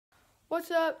What's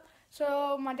up?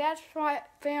 So my dad's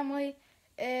family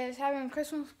is having a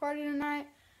Christmas party tonight,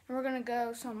 and we're gonna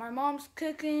go. So my mom's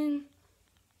cooking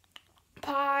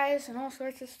pies and all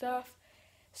sorts of stuff.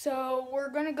 So we're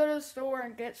gonna go to the store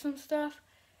and get some stuff.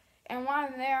 And while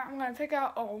I'm there, I'm gonna pick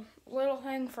out a little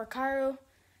thing for Cairo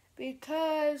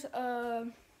because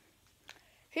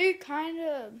he kind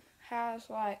of has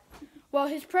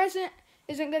his present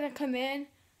isn't gonna come in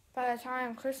by the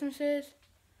time Christmas is.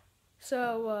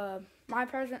 So my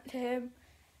present to him.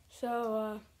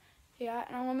 So yeah,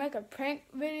 and I'm gonna make a prank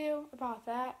video about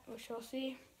that, which you'll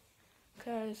see.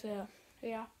 Cause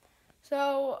yeah.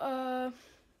 So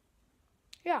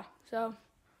yeah. So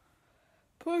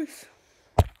peace.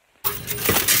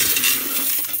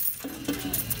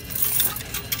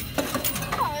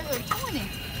 Oh, there's a 20.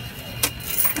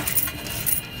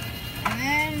 And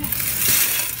then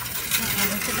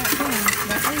look at that thing.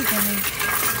 That leaves in me.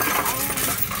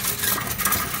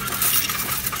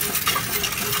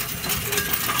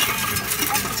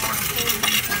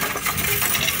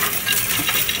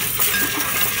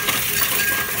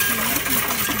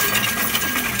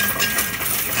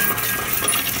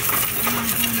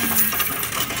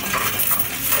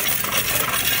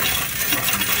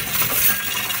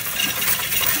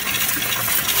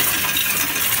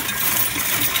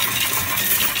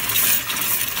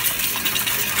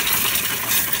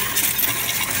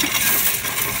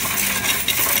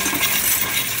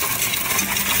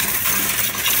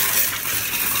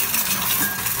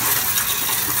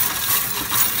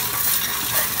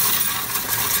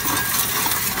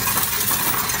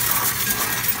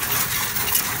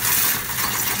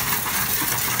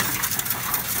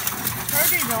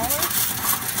 $30?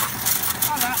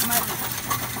 Oh, that much.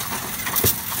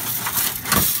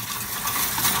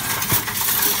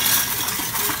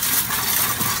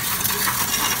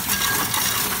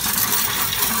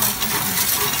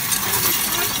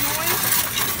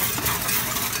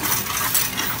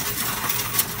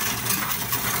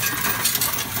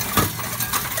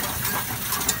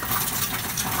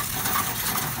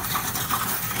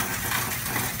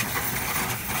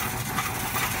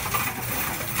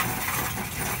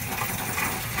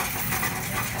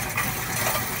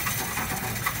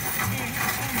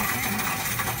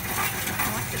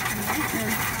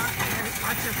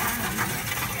 Watch your phone.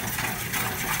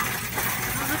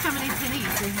 Oh, look how many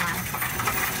pennies we have.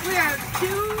 We have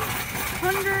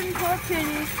 212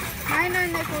 pennies,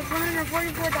 99 nickels,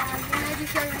 $144, and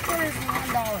 87 quarters, and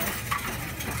 $1.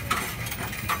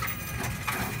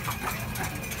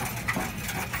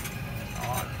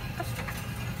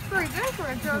 Pretty good for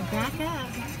a joke. Back up.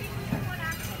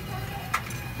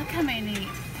 Look how many.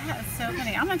 That is so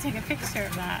funny. I'm going to take a picture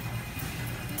of that.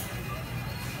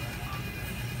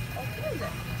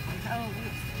 Oh,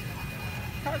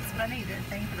 that's funny to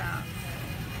think about.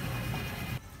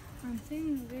 I'm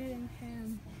thinking of getting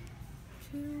him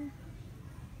 2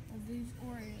 of these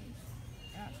Oreos.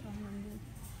 That's what I'm going to do.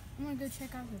 I'm going to go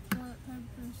check out the toilet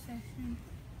paper section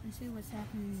and see what's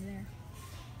happening there.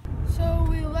 So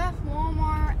we left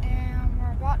Walmart and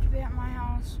we're about to be at my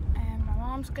house, and my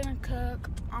mom's going to cook.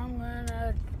 I'm going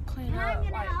to clean up,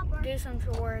 do some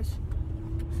chores.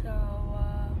 So,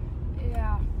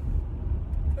 yeah.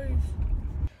 Please.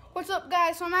 What's up,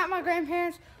 guys? So I'm at my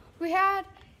grandparents'. We had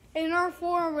an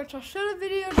R4, which I should have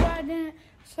videoed, but I didn't.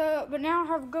 So, but now I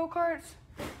have go-karts,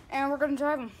 and we're gonna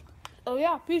drive them. Oh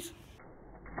yeah, peace.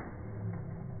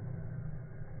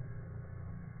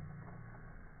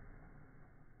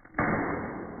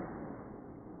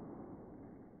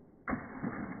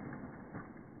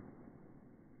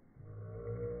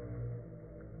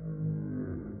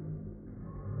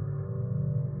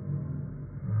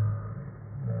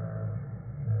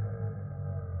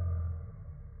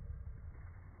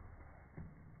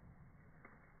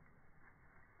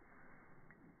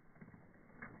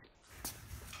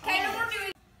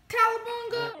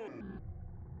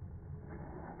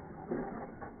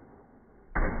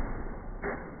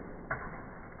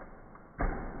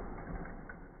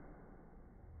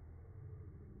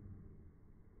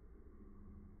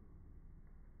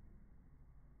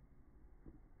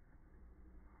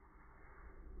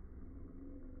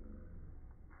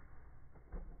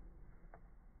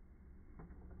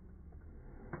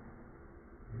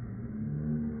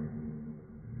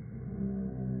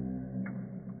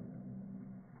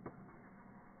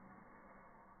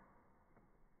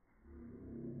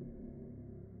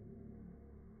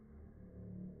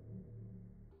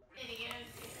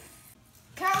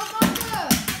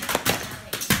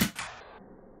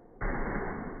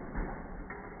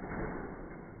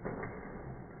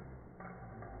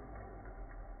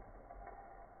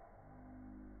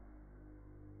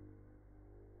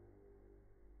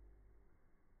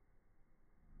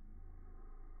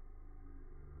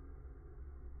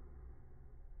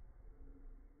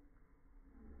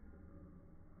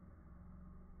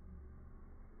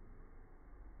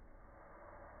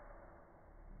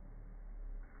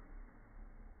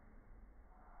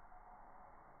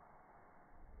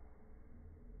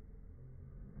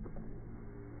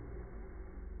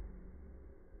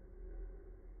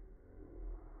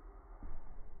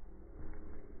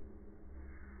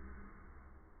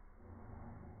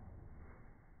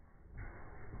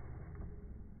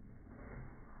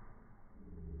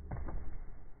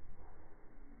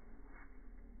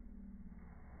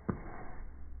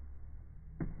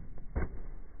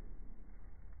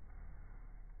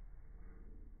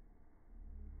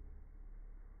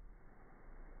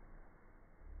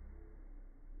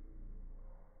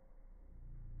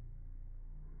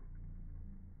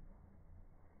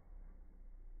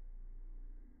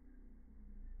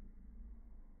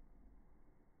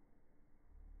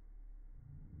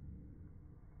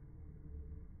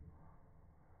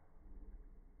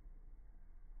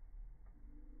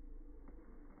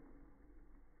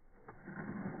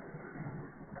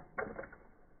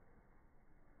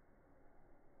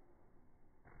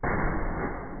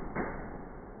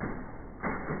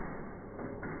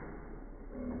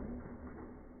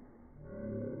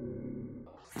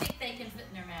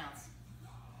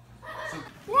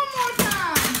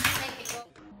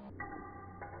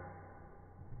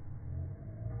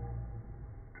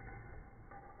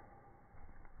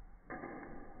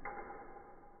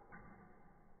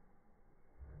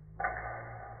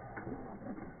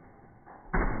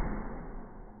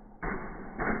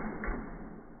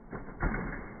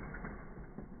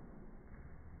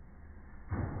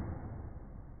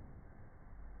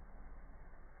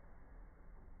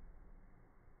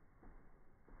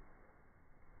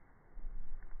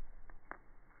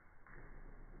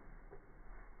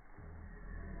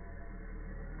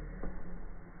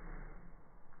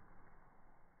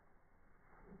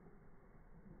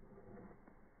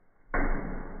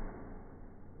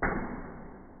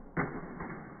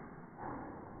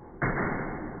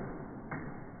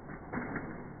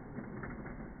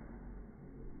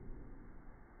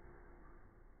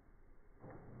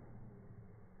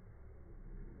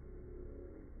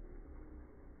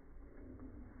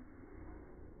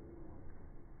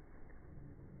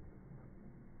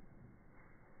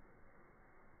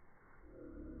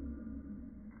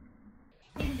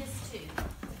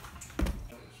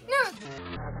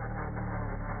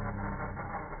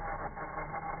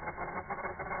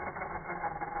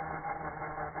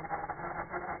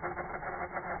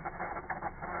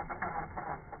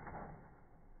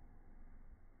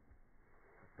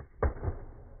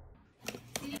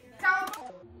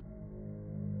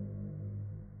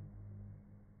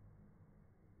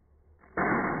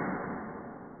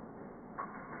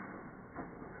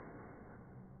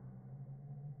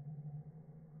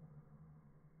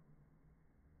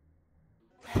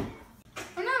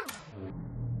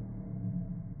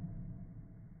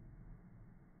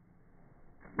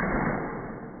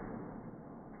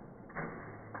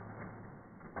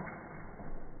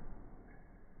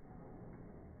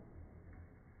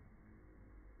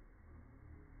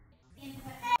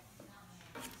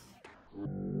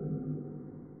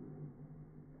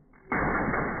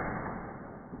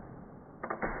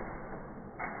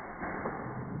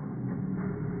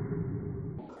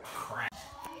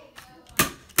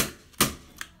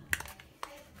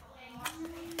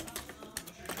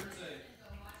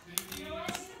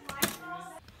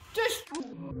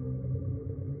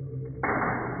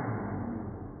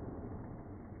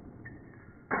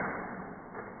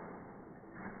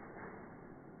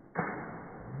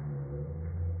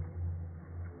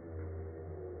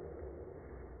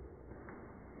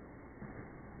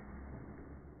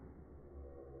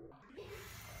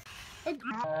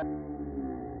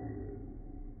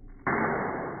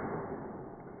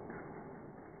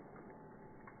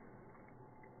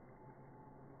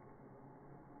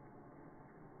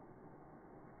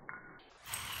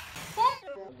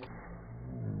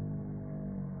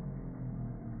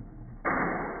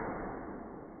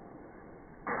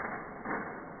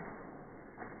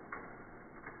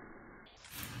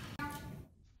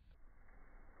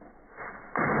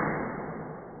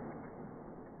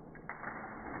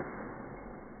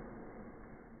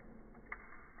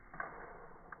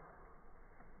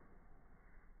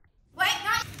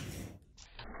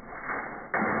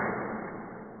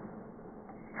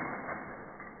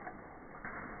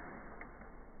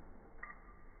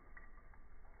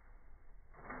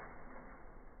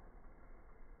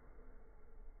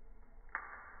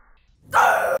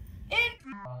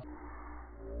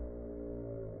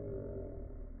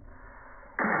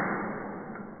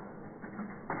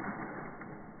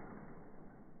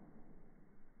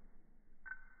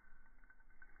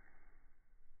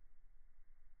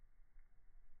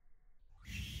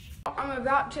 I'm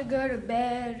about to go to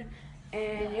bed,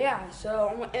 and yeah, so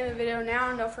I'm gonna end the video now,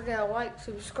 and don't forget to like,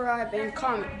 subscribe, and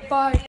comment. Bye.